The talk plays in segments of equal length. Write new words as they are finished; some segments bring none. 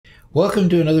Welcome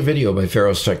to another video by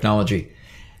Pharos Technology.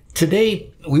 Today,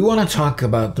 we want to talk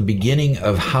about the beginning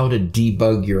of how to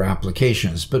debug your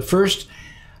applications. But first,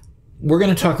 we're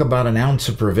going to talk about an ounce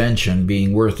of prevention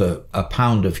being worth a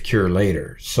pound of cure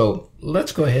later. So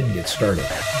let's go ahead and get started.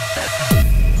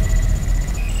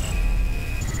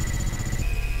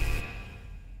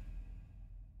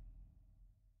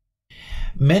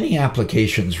 Many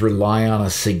applications rely on a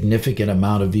significant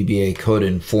amount of VBA code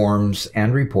in forms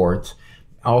and reports,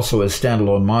 also as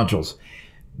standalone modules.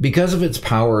 Because of its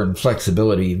power and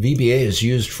flexibility, VBA is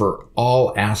used for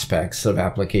all aspects of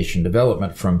application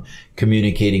development, from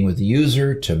communicating with the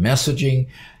user to messaging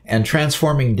and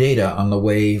transforming data on the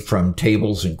way from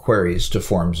tables and queries to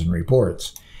forms and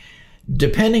reports.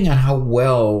 Depending on how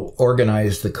well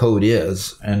organized the code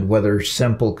is and whether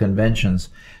simple conventions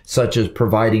such as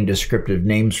providing descriptive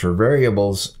names for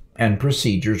variables and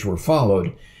procedures were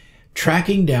followed,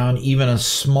 tracking down even a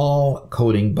small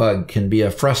coding bug can be a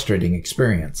frustrating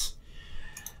experience.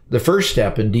 The first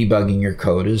step in debugging your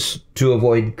code is to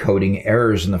avoid coding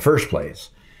errors in the first place.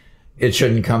 It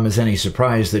shouldn't come as any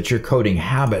surprise that your coding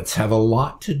habits have a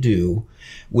lot to do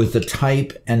with the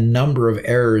type and number of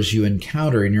errors you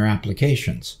encounter in your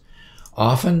applications.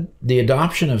 Often, the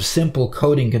adoption of simple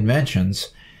coding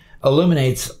conventions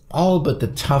eliminates all but the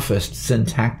toughest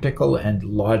syntactical and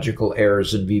logical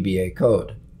errors in VBA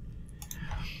code.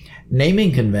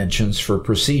 Naming conventions for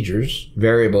procedures,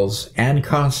 variables, and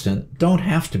constant don't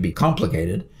have to be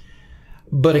complicated,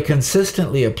 but a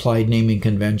consistently applied naming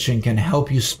convention can help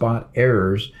you spot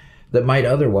errors that might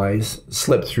otherwise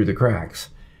slip through the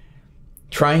cracks.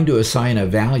 Trying to assign a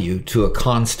value to a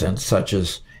constant, such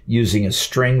as using a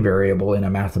string variable in a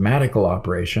mathematical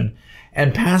operation,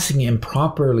 and passing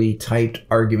improperly typed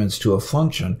arguments to a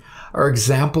function are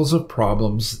examples of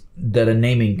problems that a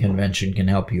naming convention can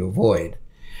help you avoid.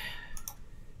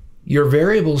 Your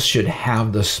variables should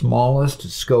have the smallest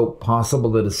scope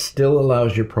possible that still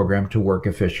allows your program to work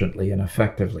efficiently and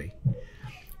effectively.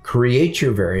 Create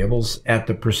your variables at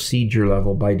the procedure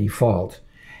level by default,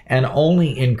 and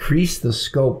only increase the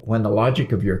scope when the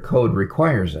logic of your code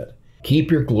requires it. Keep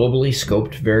your globally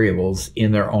scoped variables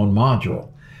in their own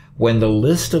module. When the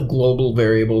list of global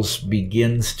variables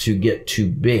begins to get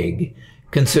too big,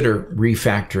 consider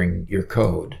refactoring your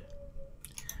code.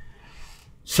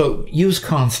 So use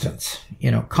constants.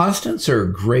 Constants are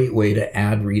a great way to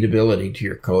add readability to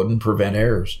your code and prevent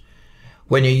errors.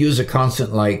 When you use a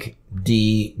constant like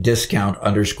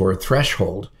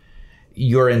discount_threshold,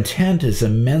 your intent is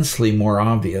immensely more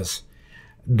obvious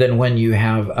than when you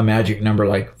have a magic number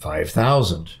like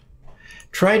 5,000.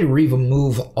 Try to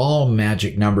remove all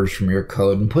magic numbers from your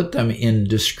code and put them in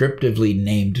descriptively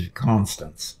named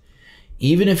constants.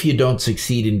 Even if you don't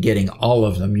succeed in getting all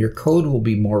of them, your code will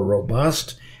be more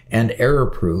robust and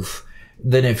error-proof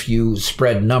than if you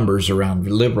spread numbers around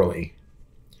liberally.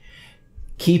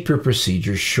 Keep your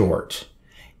procedures short.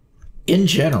 In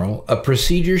general, a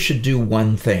procedure should do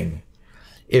one thing.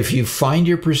 If you find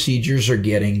your procedures are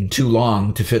getting too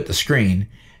long to fit the screen,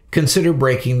 consider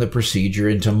breaking the procedure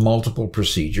into multiple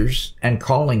procedures and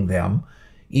calling them,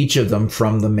 each of them,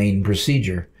 from the main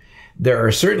procedure. There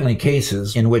are certainly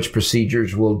cases in which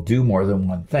procedures will do more than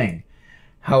one thing.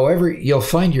 However, you'll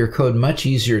find your code much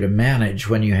easier to manage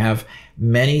when you have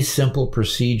many simple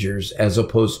procedures as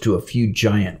opposed to a few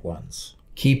giant ones.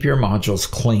 Keep your modules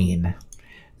clean.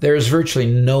 There is virtually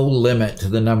no limit to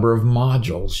the number of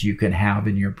modules you can have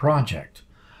in your project.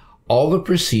 All the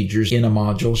procedures in a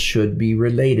module should be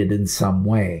related in some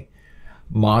way.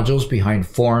 Modules behind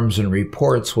forms and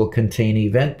reports will contain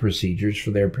event procedures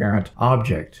for their parent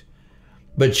object,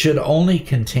 but should only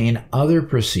contain other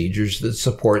procedures that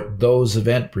support those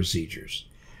event procedures.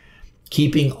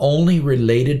 Keeping only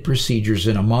related procedures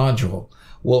in a module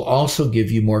will also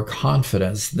give you more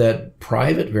confidence that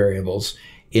private variables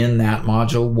in that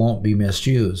module won't be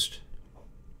misused.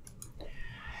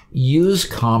 Use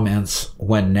comments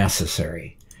when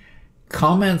necessary.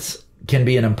 Comments can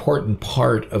be an important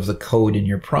part of the code in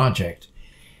your project.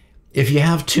 If you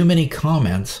have too many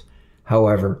comments,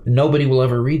 however, nobody will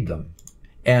ever read them,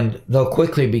 and they'll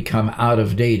quickly become out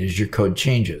of date as your code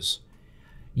changes.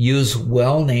 Use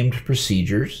well-named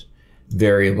procedures,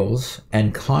 variables,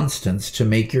 and constants to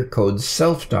make your code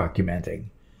self-documenting.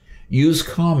 Use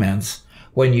comments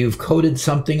when you've coded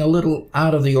something a little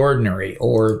out of the ordinary,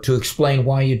 or to explain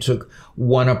why you took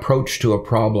one approach to a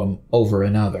problem over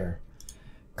another.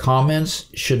 Comments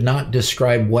should not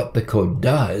describe what the code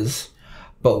does,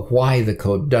 but why the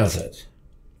code does it.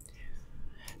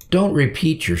 Don't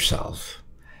repeat yourself.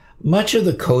 Much of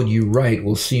the code you write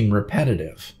will seem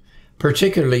repetitive,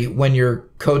 particularly when you're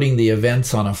coding the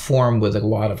events on a form with a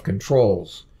lot of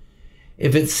controls.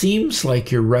 If it seems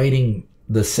like you're writing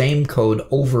the same code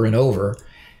over and over,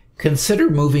 consider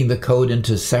moving the code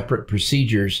into separate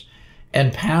procedures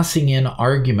and passing in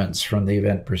arguments from the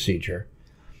event procedure.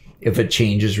 If a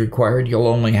change is required, you'll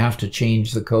only have to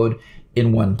change the code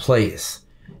in one place,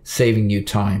 saving you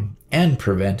time and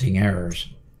preventing errors.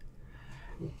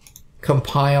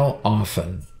 Compile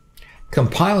often.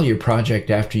 Compile your project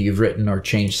after you've written or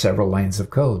changed several lines of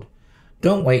code.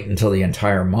 Don't wait until the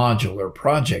entire module or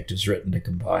project is written to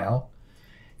compile.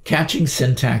 Catching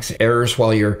syntax errors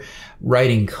while you're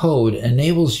writing code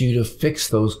enables you to fix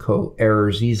those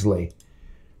errors easily.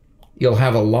 You'll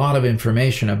have a lot of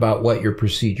information about what your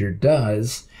procedure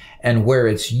does and where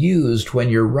it's used when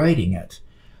you're writing it,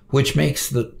 which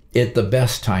makes it the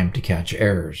best time to catch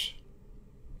errors.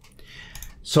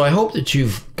 So I hope that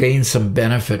you've gained some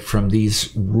benefit from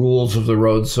these rules of the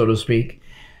road, so to speak,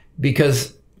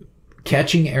 because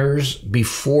catching errors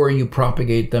before you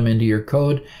propagate them into your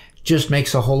code just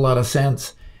makes a whole lot of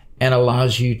sense and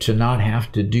allows you to not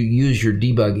have to use your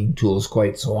debugging tools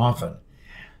quite so often.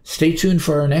 Stay tuned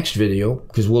for our next video,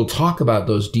 because we'll talk about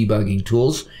those debugging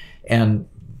tools and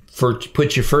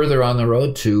put you further on the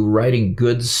road to writing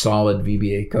good, solid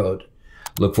VBA code.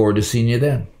 Look forward to seeing you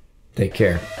then. Take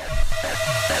care.